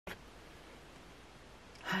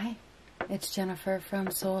Hi, it's Jennifer from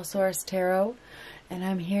Soul Source Tarot, and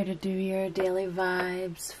I'm here to do your daily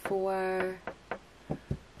vibes for...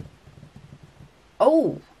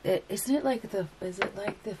 Oh, isn't it like is it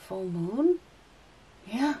like the full moon?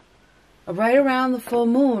 Yeah, right around the full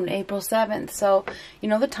moon, April 7th. So, you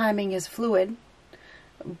know, the timing is fluid,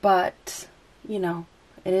 but, you know,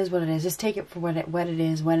 it is what it is. Just take it for what it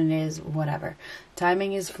is, when it is, whatever.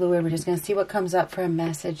 Timing is fluid. We're just going to see what comes up for a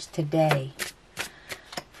message today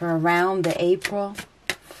for around the April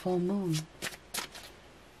full moon.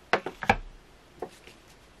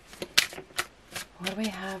 What do we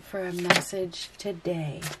have for a message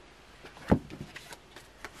today?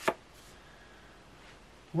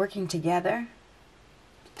 Working together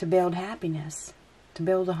to build happiness, to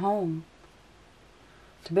build a home,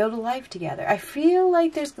 to build a life together. I feel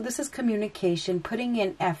like this is communication, putting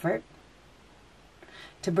in effort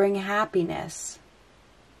to bring happiness.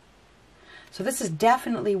 So this is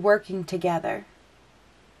definitely working together,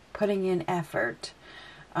 putting in effort,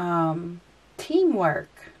 teamwork.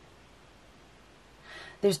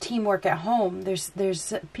 There's teamwork at home. There's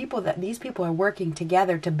people these people are working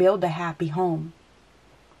together to build a happy home.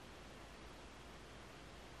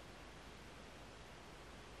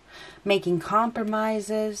 Making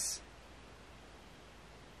compromises,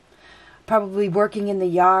 probably working in the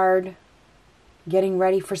yard, getting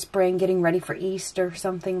ready for spring, getting ready for Easter,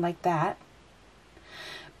 something like that.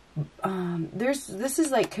 This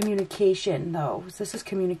is like communication, though. This is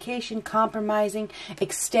communication, compromising,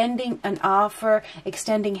 extending an offer,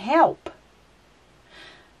 extending help.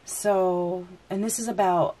 So, and this is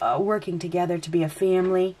about working together to be a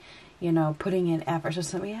family. You know, putting in effort.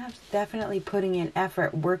 So we have definitely putting in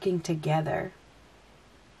effort, working together.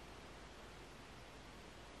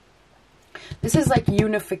 This is like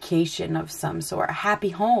unification of some sort. A happy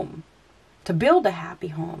home. To build a happy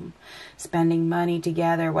home. Spending money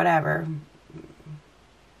together, whatever.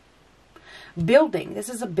 Building. This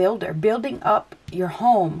is a builder. Building up your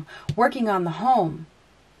home. Working on the home.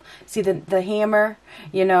 See the hammer,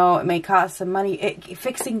 you know, it may cost some money.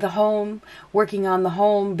 Fixing the home, working on the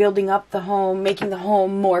home, building up the home, making the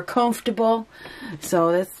home more comfortable.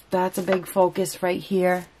 So that's a big focus right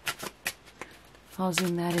here. I'll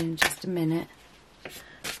zoom that in just a minute.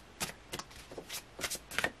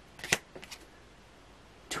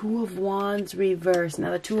 Two of Wands reversed.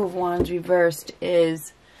 Now the Two of Wands reversed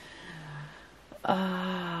is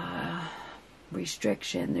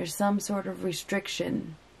restriction. There's some sort of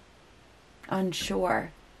restriction.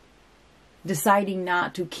 Unsure, deciding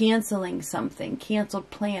not to, canceling something, canceled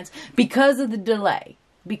plans because of the delay,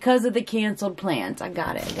 because of the canceled plans. I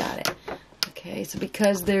got it. Okay, so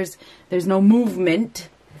because there's no movement,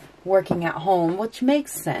 working at home, which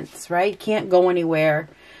makes sense, right? Can't go anywhere,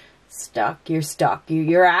 stuck. You're stuck.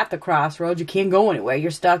 You're at the crossroads. You can't go anywhere.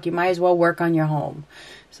 You're stuck. You might as well work on your home.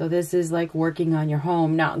 So this is like working on your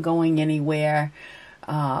home, not going anywhere.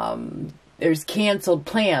 There's canceled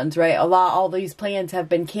plans, right? All these plans have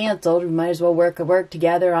been canceled. We might as well work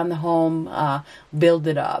together on the home, build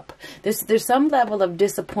it up. There's some level of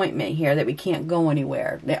disappointment here that we can't go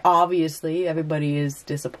anywhere. Obviously, everybody is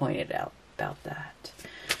disappointed about that.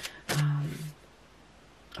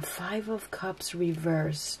 Five of Cups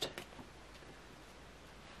reversed.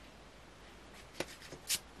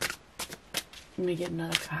 Let me get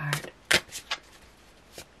another card.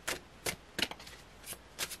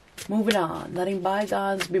 Moving on, letting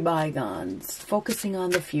bygones be bygones, focusing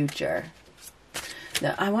on the future.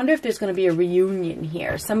 Now, I wonder if there's going to be a reunion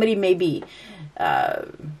here. Somebody may be,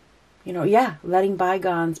 you know, yeah, letting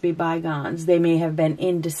bygones be bygones. They may have been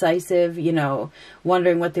indecisive, you know,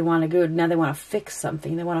 wondering what they want to do. Now they want to fix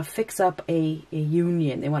something. They want to fix up a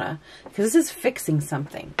union. They want to, because this is fixing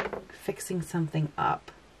something up.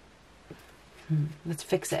 Let's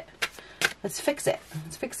fix it. Let's fix it.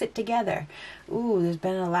 Let's fix it together. Ooh, there's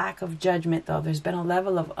been a lack of judgment, though. There's been a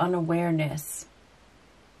level of unawareness.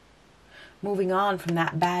 Moving on from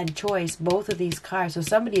that bad choice. Both of these cards. So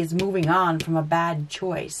somebody is moving on from a bad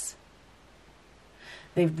choice.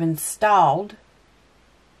 They've been stalled.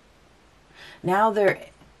 Now they're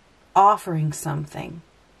offering something.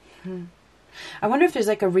 I wonder if there's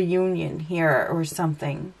like a reunion here or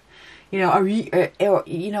something. You know, a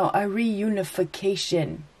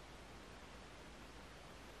reunification.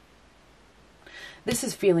 This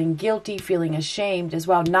is feeling guilty, feeling ashamed as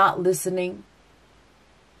well, not listening.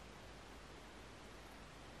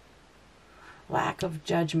 Lack of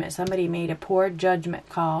judgment. Somebody made a poor judgment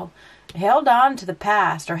call. Held on to the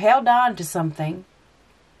past or held on to something.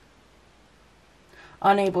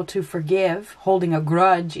 Unable to forgive. Holding a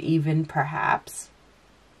grudge even, perhaps.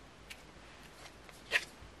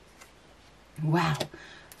 Wow.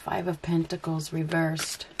 Five of Pentacles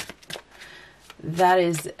reversed. That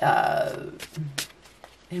is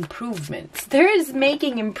improvements. There is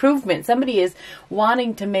making improvements. Somebody is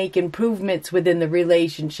wanting to make improvements within the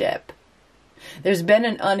relationship. There's been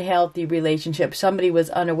an unhealthy relationship. Somebody was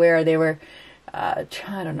unaware. They were, I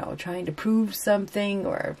don't know, trying to prove something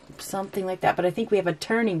or something like that. But I think we have a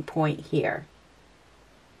turning point here.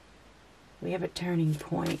 We have a turning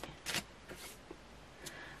point.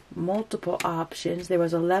 Multiple options. There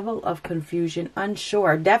was a level of confusion,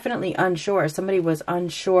 unsure, definitely unsure. Somebody was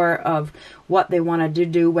unsure of what they wanted to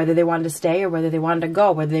do, whether they wanted to stay or whether they wanted to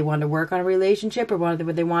go, whether they wanted to work on a relationship or whether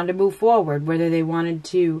they wanted to move forward, whether they wanted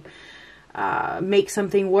to make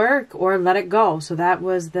something work or let it go. So that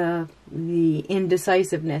was the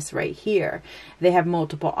indecisiveness right here. They have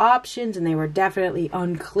multiple options and they were definitely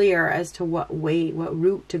unclear as to what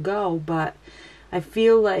route to go. But I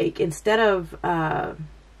feel like instead of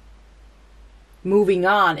moving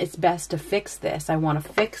on, it's best to fix this. I want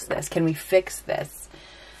to fix this. Can we fix this?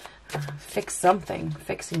 Fix something.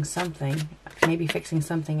 Fixing something. Maybe fixing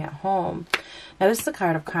something at home. Now this is a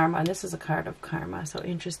card of karma and this is a card of karma. So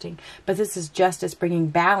interesting. But this is justice, bringing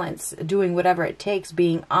balance, doing whatever it takes,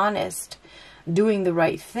 being honest, doing the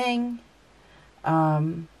right thing,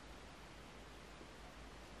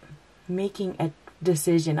 making a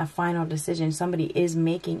decision, a final decision. Somebody is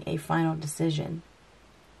making a final decision.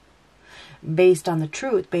 Based on the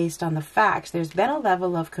truth, based on the facts. There's been a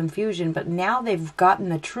level of confusion, but now they've gotten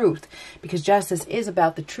the truth, because justice is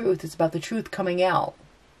about the truth. It's about the truth coming out,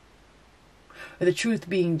 or the truth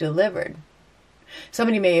being delivered.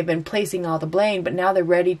 Somebody may have been placing all the blame, but now they're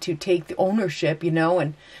ready to take the ownership,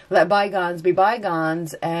 and let bygones be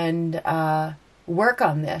bygones and work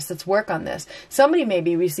on this. Let's work on this. Somebody may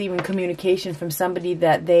be receiving communication from somebody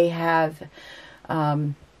that they have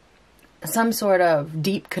some sort of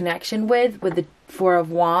deep connection with the Four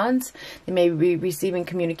of Wands. They may be receiving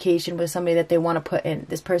communication with somebody that they want to put in.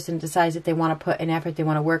 This person decides that they want to put in effort. They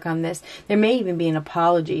want to work on this. There may even be an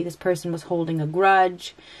apology. This person was holding a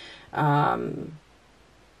grudge. They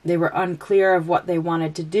were unclear of what they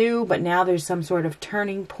wanted to do, but now there's some sort of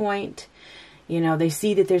turning point. They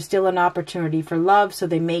see that there's still an opportunity for love, so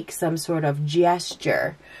they make some sort of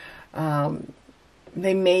gesture.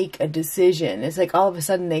 They make a decision. It's like all of a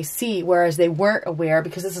sudden they see, whereas they weren't aware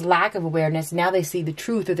because this is lack of awareness. Now they see the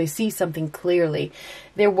truth, or they see something clearly.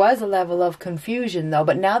 There was a level of confusion though,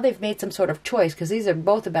 but now they've made some sort of choice, because these are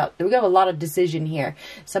both about, we got a lot of decision here.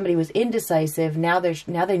 Somebody was indecisive. Now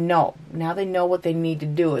they know. Now they know what they need to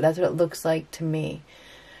do. That's what it looks like to me.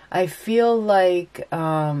 I feel like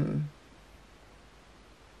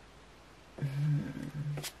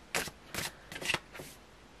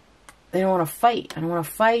they don't want to fight. I don't want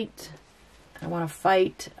to fight. I want to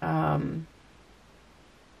fight. I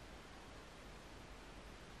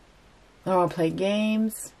don't want to play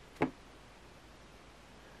games.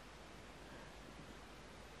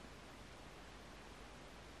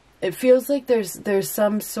 It feels like there's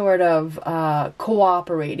some sort of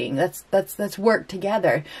cooperating. Let's work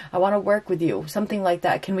together. I want to work with you. Something like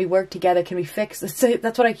that. Can we work together? Can we fix this?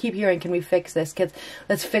 That's what I keep hearing. Can we fix this?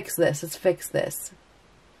 Let's fix this. Let's fix this.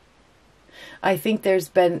 I think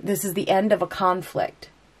this is the end of a conflict.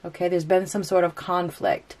 Okay, there's been some sort of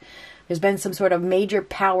conflict. There's been some sort of major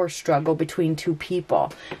power struggle between two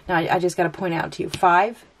people. Now, I just got to point out to you,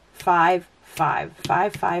 5, 5, 5,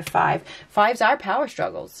 5, 5, 5. Fives are power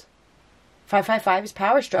struggles. 5, 5, 5 is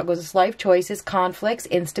power struggles. It's life choices, conflicts,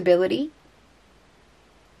 instability.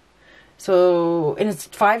 So, and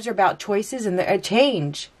fives are about choices and a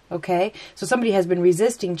change. Okay, so somebody has been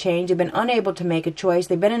resisting change. They've been unable to make a choice.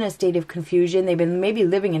 They've been in a state of confusion. They've been maybe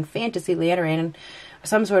living in fantasy land or in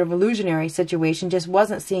some sort of illusionary situation, just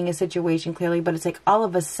wasn't seeing a situation clearly. But it's like all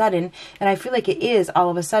of a sudden, and I feel like it is all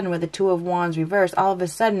of a sudden with the Two of Wands reversed, all of a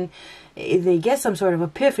sudden they get some sort of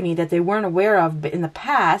epiphany that they weren't aware of in the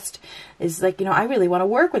past. It's like, I really want to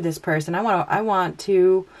work with this person. I want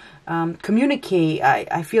to communicate.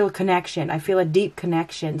 I feel a connection. I feel a deep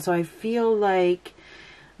connection. So I feel like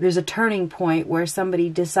there's a turning point where somebody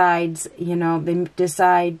decides, they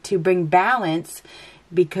decide to bring balance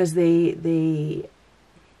because they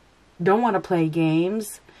don't want to play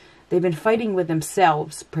games. They've been fighting with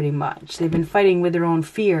themselves pretty much. They've been fighting with their own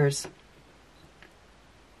fears.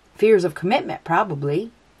 Fears of commitment, probably.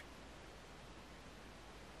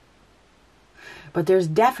 But there's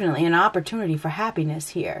definitely an opportunity for happiness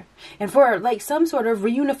here. And for like some sort of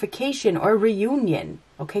reunification or reunion.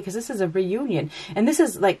 okay? Because this is a reunion. And this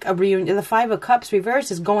is like a reunion. The Five of Cups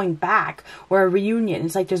reverse is going back, or a reunion.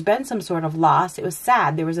 It's like there's been some sort of loss. It was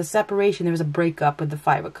sad. There was a separation. There was a breakup with the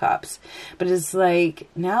Five of Cups. But it's like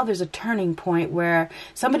now there's a turning point where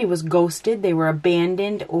somebody was ghosted. They were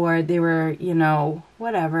abandoned, or they were, you know,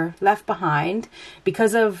 whatever, left behind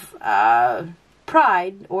because of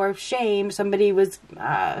pride or shame. Somebody was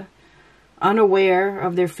unaware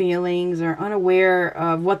of their feelings, or unaware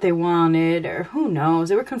of what they wanted, or who knows,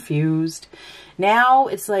 they were confused. Now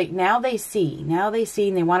it's like, now they see,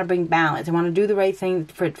 and they want to bring balance. They want to do the right thing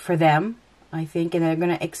for them, I think, and they're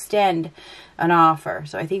going to extend an offer.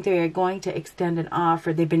 So I think they are going to extend an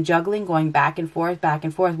offer. They've been juggling, going back and forth.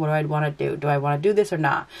 What do I want to do? Do I want to do this or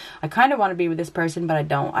not? I kind of want to be with this person, but I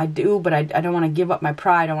don't. I do, but I don't want to give up my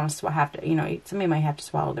pride. I don't want to have to, you know, somebody might have to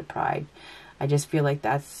swallow their pride. I just feel like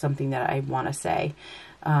that's something that I want to say.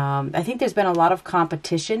 I think there's been a lot of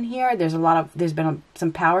competition here. There's been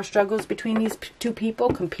some power struggles between these two people,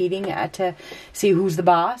 competing to see who's the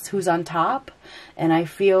boss, who's on top. And I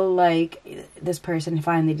feel like this person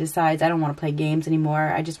finally decides, I don't want to play games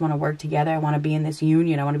anymore. I just want to work together. I want to be in this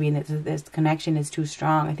union. I want to be in this connection is too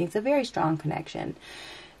strong. I think it's a very strong connection.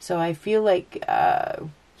 So I feel like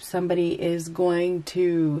somebody is going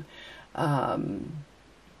to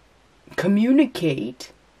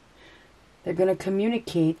communicate. They're going to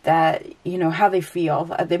communicate that, you know, how they feel.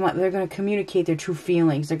 They're going to communicate their true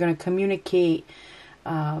feelings. They're going to communicate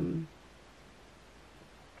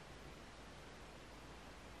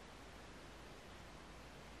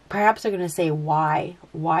perhaps they're going to say why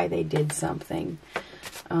they did something.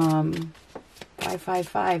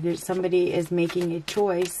 555, somebody is making a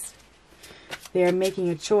choice. They're making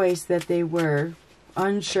a choice that they were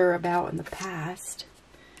unsure about in the past.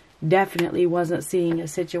 Definitely wasn't seeing a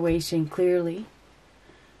situation clearly.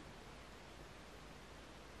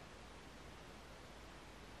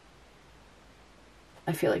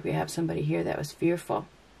 I feel like we have somebody here that was fearful.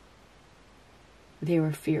 They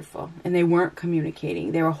were fearful, and they weren't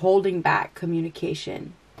communicating. They were holding back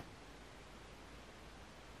communication.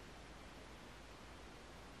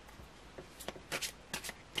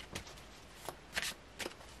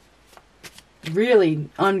 Really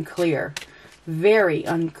unclear. Very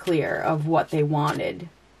unclear of what they wanted.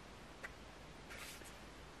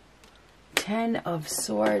 10 of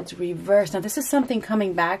Swords reversed. Now, this is something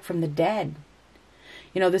coming back from the dead.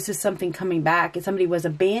 You know, this is something coming back. If somebody was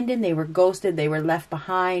abandoned, they were ghosted, they were left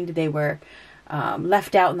behind, they were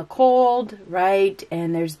left out in the cold, right?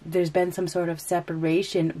 And there's been some sort of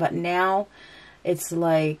separation, but now it's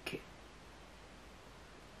like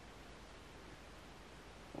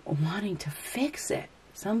wanting to fix it.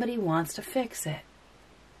 Somebody wants to fix it.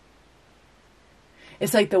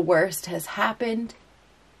 It's like the worst has happened.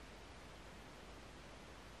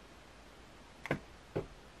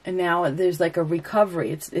 And now there's like a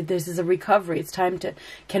recovery. This is a recovery. It's time to,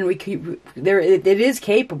 it is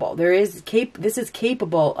capable. This is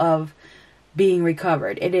capable of being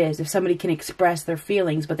recovered. It is. If somebody can express their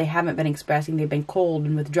feelings, but they haven't been expressing, they've been cold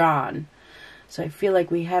and withdrawn. So I feel like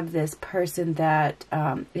we have this person that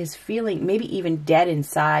is feeling maybe even dead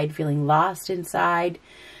inside, feeling lost inside,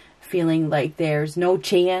 feeling like there's no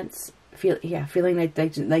chance. Feeling like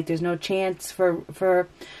there's no chance for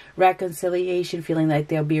reconciliation, feeling like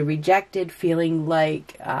they'll be rejected, feeling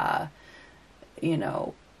like, you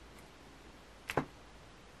know,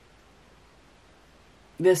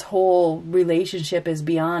 this whole relationship is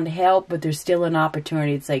beyond help, but there's still an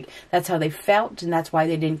opportunity. It's like, that's how they felt, and that's why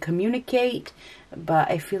they didn't communicate.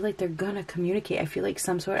 But I feel like they're going to communicate. I feel like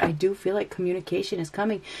I do feel like communication is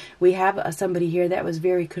coming. We have somebody here that was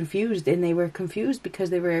very confused, and they were confused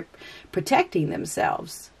because they were protecting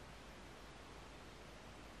themselves.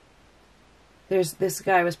 This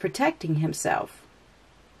guy was protecting himself.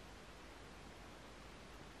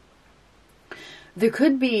 There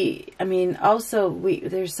could be, I mean, also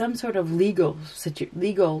there's some sort of legalities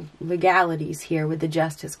here with the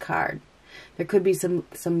Justice card. There could be some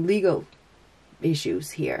legal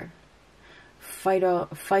issues here.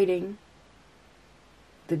 Fighting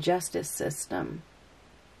the justice system.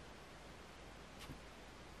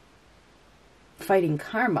 Fighting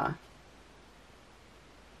karma.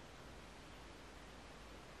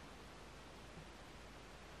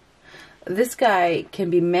 This guy can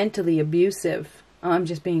be mentally abusive. I'm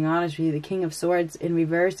just being honest with you. The King of Swords in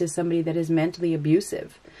reverse is somebody that is mentally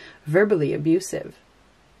abusive, verbally abusive.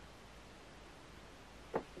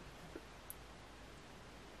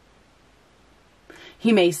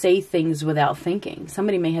 He may say things without thinking.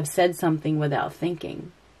 Somebody may have said something without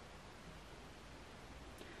thinking.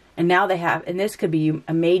 And now they have, and this could be, you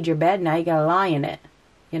made your bed, now you got to lie in it.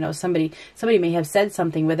 You know, somebody may have said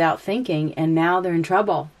something without thinking, and now they're in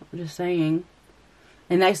trouble. I'm just saying.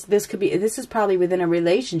 And this is probably within a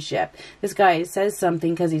relationship. This guy says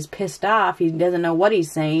something because he's pissed off. He doesn't know what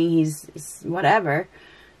he's saying. He's whatever.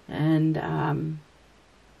 And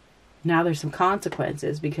now there's some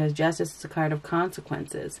consequences, because justice is a card of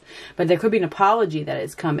consequences. But there could be an apology that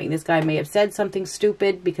is coming. This guy may have said something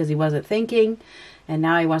stupid because he wasn't thinking, and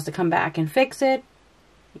now he wants to come back and fix it.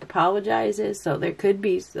 He apologizes, so there could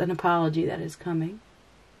be an apology that is coming.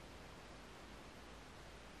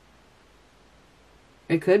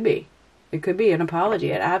 It could be. It could be an apology.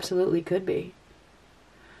 It absolutely could be.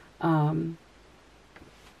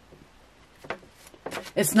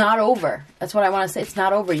 It's not over. That's what I want to say. It's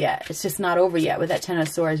not over yet. It's just not over yet with that Ten of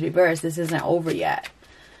Swords reversed. This isn't over yet.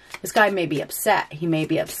 This guy may be upset. He may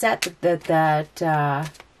be upset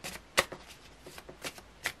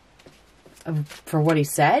for what he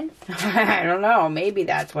said. I don't know. Maybe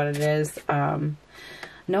that's what it is.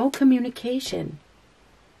 No communication.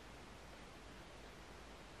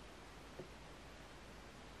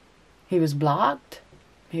 He was blocked.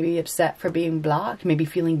 Maybe upset for being blocked. Maybe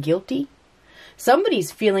feeling guilty.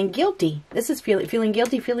 Somebody's feeling guilty. This is feeling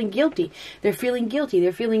guilty, feeling guilty. They're feeling guilty.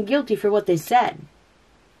 They're feeling guilty for what they said.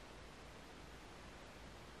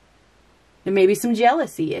 There may be some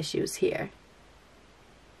jealousy issues here.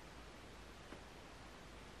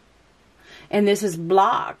 And this is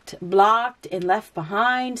blocked. Blocked and left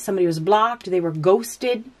behind. Somebody was blocked. They were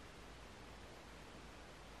ghosted.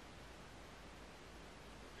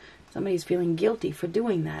 Somebody's feeling guilty for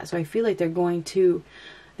doing that. So I feel like they're going to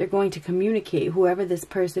communicate. Whoever this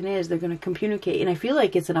person is, they're going to communicate. And I feel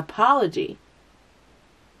like it's an apology.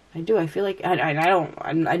 I do. I feel like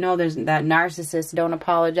I know there's that narcissists don't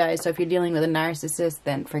apologize. So if you're dealing with a narcissist,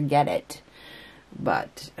 then forget it.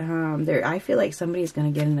 But I feel like somebody's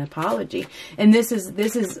going to get an apology, and this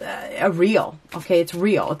is a real. Okay, it's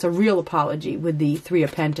real. It's a real apology with the Three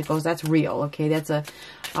of Pentacles. That's real. Okay, that's a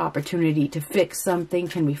opportunity to fix something.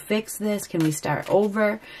 Can we fix this? Can we start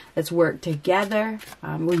over? Let's work together.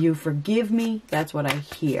 Will you forgive me? That's what I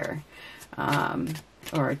hear.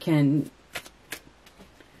 Or can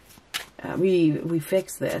we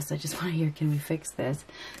fix this? I just want to hear, can we fix this?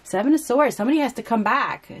 Seven of Swords. Somebody has to come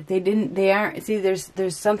back. They aren't, see,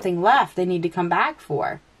 there's something left they need to come back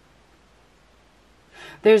for.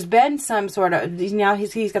 There's been some sort of, now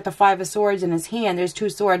he's got the Five of Swords in his hand. There's two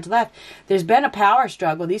swords left. There's been a power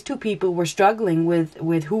struggle. These two people were struggling with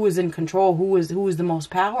who was in control, who was the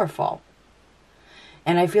most powerful.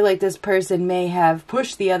 And I feel like this person may have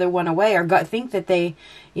pushed the other one away, or think that they,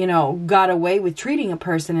 got away with treating a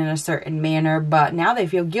person in a certain manner, but now they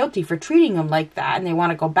feel guilty for treating them like that, and they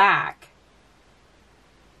want to go back.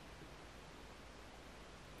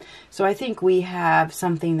 So I think we have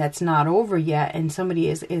something that's not over yet, and somebody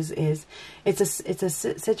it's a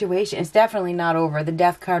situation. It's definitely not over. The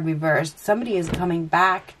Death card reversed. Somebody is coming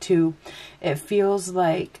back to, it feels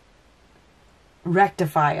like,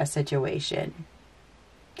 rectify a situation.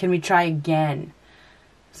 Can we try again?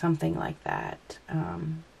 Something like that.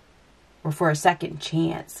 Or for a second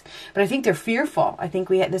chance. But I think they're fearful. I think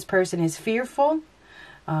this person is fearful.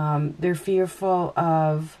 They're fearful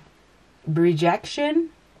of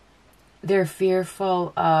rejection. They're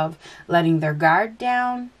fearful of letting their guard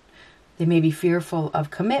down. They may be fearful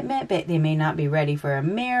of commitment, but they may not be ready for a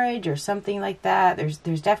marriage or something like that.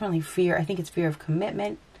 There's definitely fear. I think it's fear of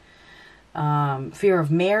commitment. Fear of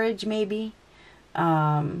marriage, maybe.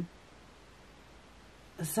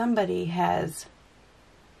 Somebody has,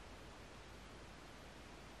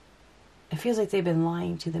 it feels like they've been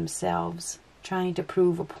lying to themselves, trying to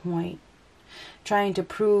prove a point, trying to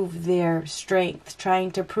prove their strength,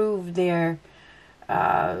 trying to prove their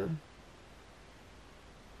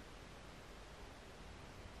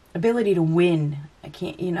ability to win. I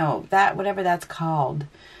can't, that, whatever that's called.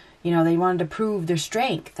 They wanted to prove their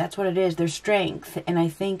strength. That's what it is, their strength. And I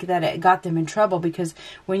think that it got them in trouble, because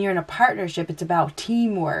when you're in a partnership, it's about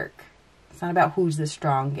teamwork. It's not about who's the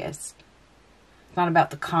strongest. It's not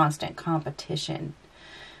about the constant competition.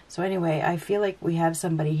 So anyway, I feel like we have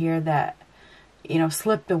somebody here that,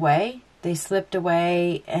 slipped away. They slipped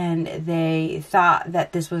away and they thought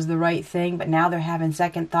that this was the right thing, but now they're having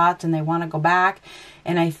second thoughts and they want to go back.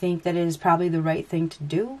 And I think that it is probably the right thing to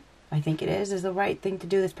do. I think it is the right thing to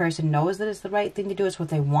do. This person knows that it's the right thing to do. It's what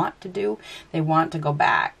they want to do. They want to go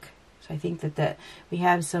back. So I think that we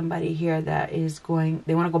have somebody here that is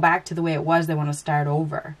they want to go back to the way it was. They want to start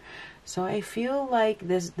over. So I feel like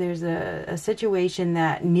there's a situation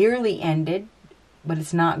that nearly ended, but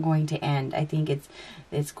it's not going to end. I think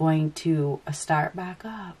it's going to start back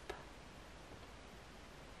up.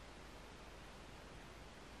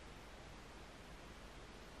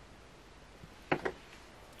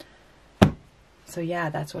 So yeah,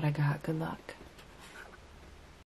 that's what I got. Good luck.